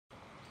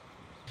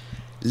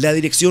La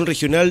Dirección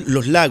Regional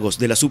Los Lagos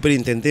de la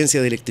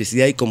Superintendencia de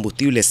Electricidad y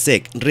Combustible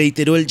SEC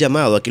reiteró el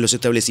llamado a que los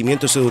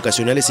establecimientos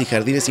educacionales y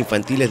jardines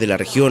infantiles de la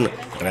región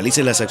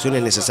realicen las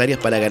acciones necesarias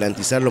para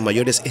garantizar los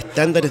mayores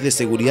estándares de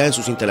seguridad en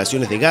sus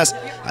instalaciones de gas,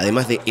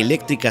 además de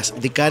eléctricas,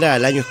 de cara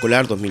al año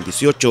escolar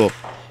 2018.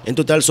 En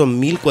total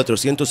son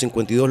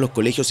 1.452 los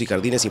colegios y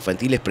jardines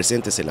infantiles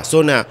presentes en la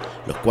zona,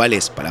 los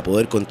cuales, para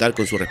poder contar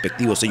con su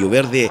respectivo sello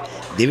verde,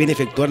 deben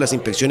efectuar las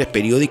inspecciones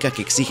periódicas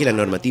que exige la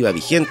normativa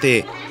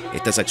vigente.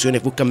 Estas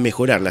acciones buscan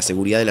mejorar la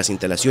seguridad de las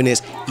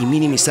instalaciones y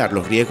minimizar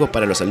los riesgos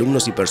para los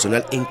alumnos y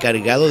personal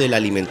encargado de la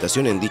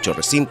alimentación en dichos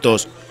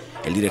recintos.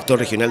 El director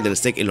regional del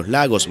SEC en Los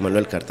Lagos,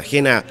 Manuel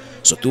Cartagena,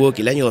 sostuvo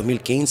que el año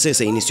 2015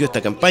 se inició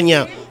esta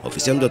campaña,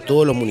 oficiando a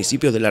todos los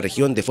municipios de la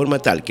región de forma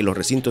tal que los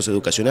recintos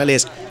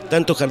educacionales,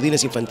 tanto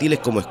jardines infantiles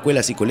como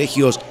escuelas y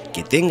colegios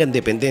que tengan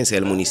dependencia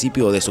del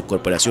municipio o de sus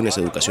corporaciones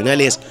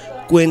educacionales,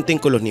 cuenten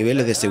con los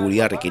niveles de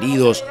seguridad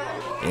requeridos.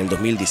 En el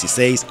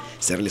 2016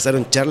 se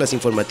realizaron charlas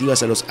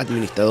informativas a los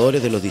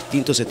administradores de los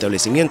distintos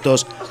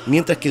establecimientos,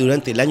 mientras que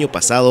durante el año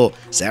pasado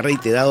se ha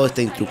reiterado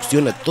esta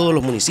instrucción a todos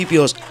los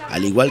municipios,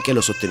 al igual que a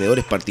los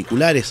sostenedores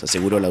particulares,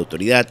 aseguró la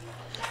autoridad.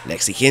 La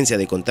exigencia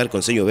de contar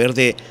con sello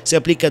verde se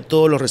aplica a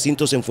todos los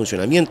recintos en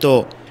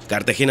funcionamiento.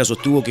 Cartagena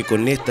sostuvo que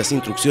con estas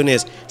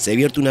instrucciones se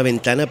abre una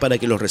ventana para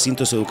que los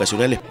recintos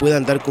educacionales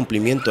puedan dar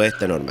cumplimiento a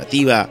esta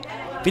normativa.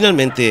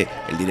 Finalmente,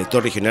 el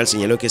director regional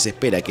señaló que se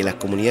espera que las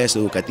comunidades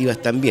educativas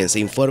también se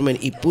informen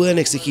y puedan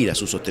exigir a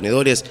sus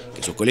sostenedores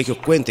que sus colegios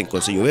cuenten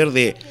con sello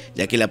verde,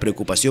 ya que la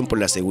preocupación por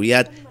la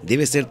seguridad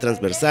debe ser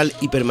transversal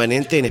y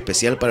permanente, en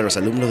especial para los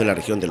alumnos de la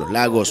región de Los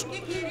Lagos.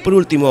 Por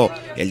último,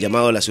 el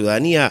llamado a la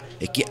ciudadanía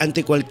es que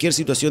ante cualquier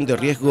situación de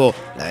riesgo,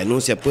 la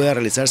denuncia pueda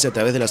realizarse a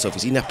través de las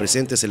oficinas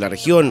presentes en la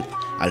región,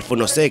 al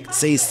Fonosec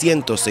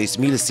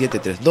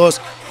 600-6732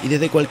 y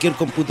desde cualquier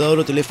computador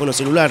o teléfono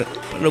celular,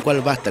 para lo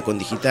cual basta con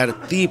digitar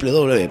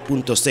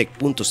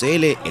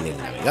www.sec.cl en el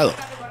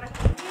navegador.